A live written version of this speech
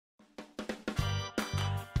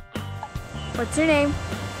What's your name?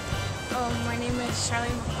 My name is Charlie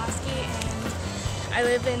McCloskey, and I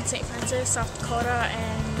live in St. Francis, South Dakota,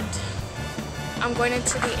 and I'm going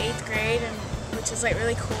into the 8th grade, and which is like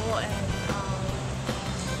really cool. And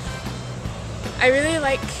I really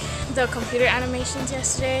like the computer animations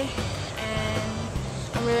yesterday, and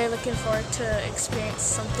I'm really looking forward to experience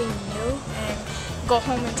something new and go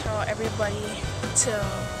home and tell everybody to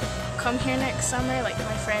come here next summer, like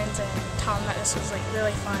my friends, and tell them that this was like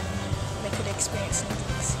really fun. They could experience new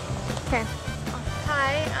things. Okay.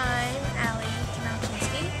 Hi, I'm Allie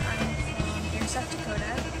Kanowczynski. I'm from here, South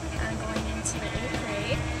Dakota. I'm going into the 8th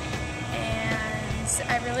grade, and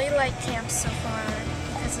I really like camp so far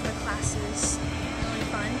because of the classes. Really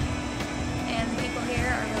fun, and the people here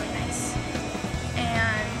are really nice.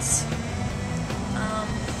 And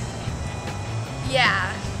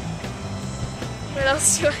yeah. What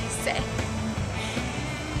else do I say?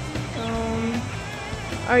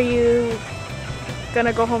 Are you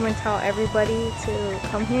gonna go home and tell everybody to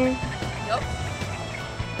come here? Yup.